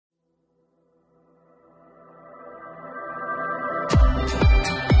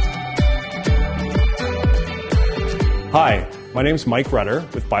Hi, my name is Mike Rutter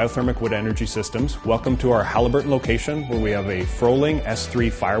with Biothermic Wood Energy Systems. Welcome to our Haliburton location where we have a Fröling S3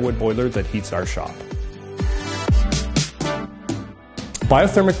 firewood boiler that heats our shop.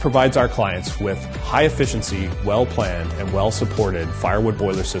 Biothermic provides our clients with high efficiency, well-planned, and well-supported firewood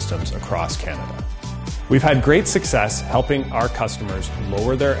boiler systems across Canada. We've had great success helping our customers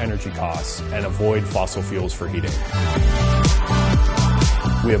lower their energy costs and avoid fossil fuels for heating.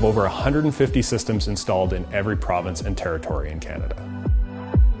 We have over 150 systems installed in every province and territory in Canada.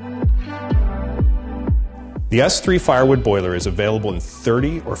 The S3 firewood boiler is available in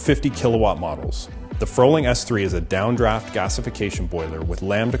 30 or 50 kilowatt models. The Fröling S3 is a downdraft gasification boiler with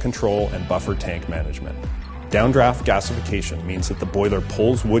lambda control and buffer tank management. Downdraft gasification means that the boiler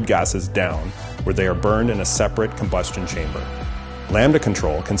pulls wood gases down where they are burned in a separate combustion chamber. Lambda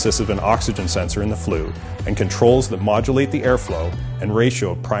control consists of an oxygen sensor in the flue and controls that modulate the airflow and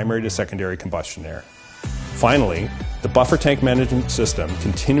ratio of primary to secondary combustion air. Finally, the buffer tank management system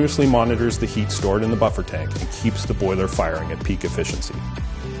continuously monitors the heat stored in the buffer tank and keeps the boiler firing at peak efficiency.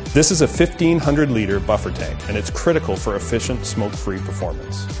 This is a 1,500-liter buffer tank, and it's critical for efficient smoke-free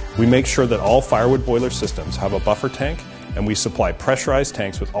performance. We make sure that all firewood boiler systems have a buffer tank, and we supply pressurized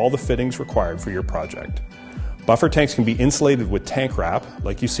tanks with all the fittings required for your project. Buffer tanks can be insulated with tank wrap,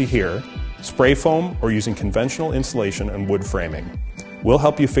 like you see here, spray foam, or using conventional insulation and wood framing. We'll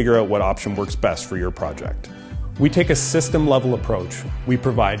help you figure out what option works best for your project. We take a system-level approach. We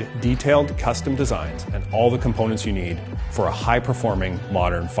provide detailed custom designs and all the components you need for a high-performing,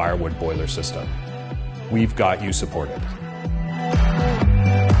 modern firewood boiler system. We've got you supported.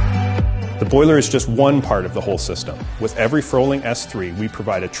 The boiler is just one part of the whole system. With every Fröling S3, we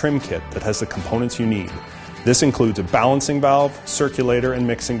provide a trim kit that has the components you need. This includes a balancing valve, circulator and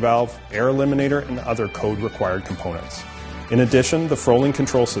mixing valve, air eliminator, and other code-required components. In addition, the Fröling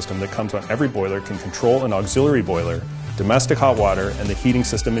control system that comes on every boiler can control an auxiliary boiler, domestic hot water, and the heating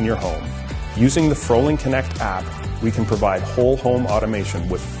system in your home. Using the Fröling Connect app, we can provide whole home automation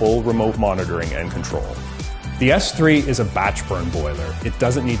with full remote monitoring and control. The S3 is a batch burn boiler. It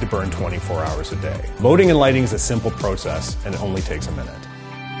doesn't need to burn 24 hours a day. Loading and lighting is a simple process, and it only takes a minute.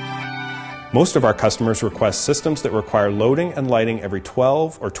 Most of our customers request systems that require loading and lighting every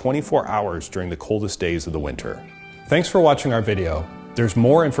 12 or 24 hours during the coldest days of the winter. Thanks for watching our video. There's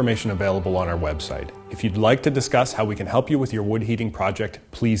more information available on our website. If you'd like to discuss how we can help you with your wood heating project,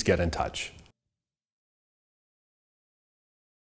 please get in touch.